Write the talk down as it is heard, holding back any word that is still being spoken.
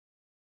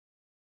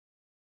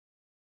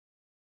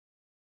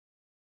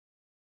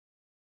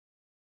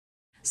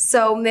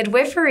So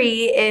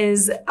midwifery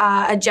is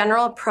a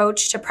general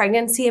approach to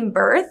pregnancy and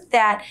birth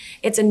that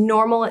it's a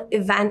normal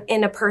event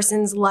in a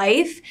person's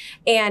life.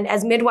 And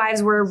as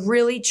midwives, we're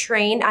really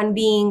trained on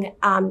being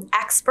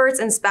experts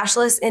and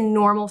specialists in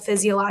normal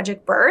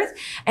physiologic birth.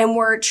 And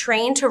we're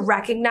trained to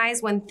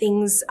recognize when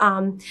things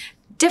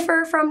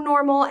differ from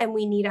normal and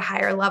we need a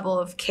higher level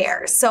of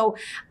care. So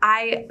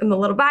I am a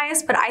little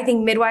biased, but I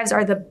think midwives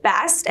are the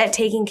best at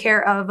taking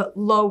care of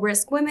low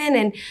risk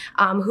women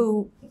and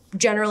who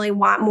generally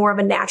want more of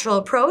a natural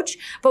approach,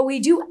 but we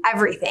do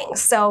everything.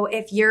 So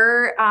if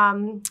your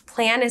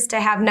plan is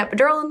to have an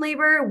epidural in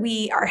labor,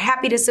 we are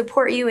happy to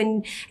support you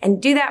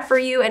and do that for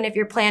you. And if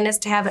your plan is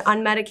to have an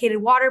unmedicated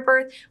water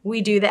birth, we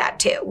do that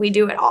too. We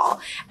do it all.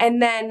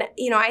 And then,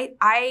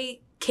 I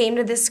came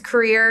to this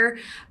career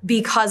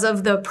because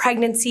of the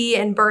pregnancy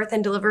and birth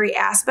and delivery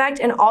aspect,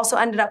 and also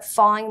ended up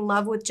falling in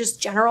love with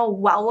just general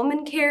well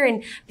woman care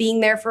and being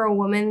there for a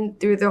woman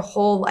through the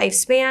whole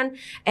lifespan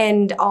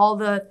and all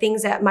the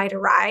things that might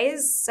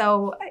arise.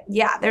 So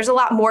yeah, there's a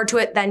lot more to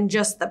it than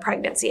just the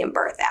pregnancy and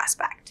birth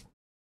aspect.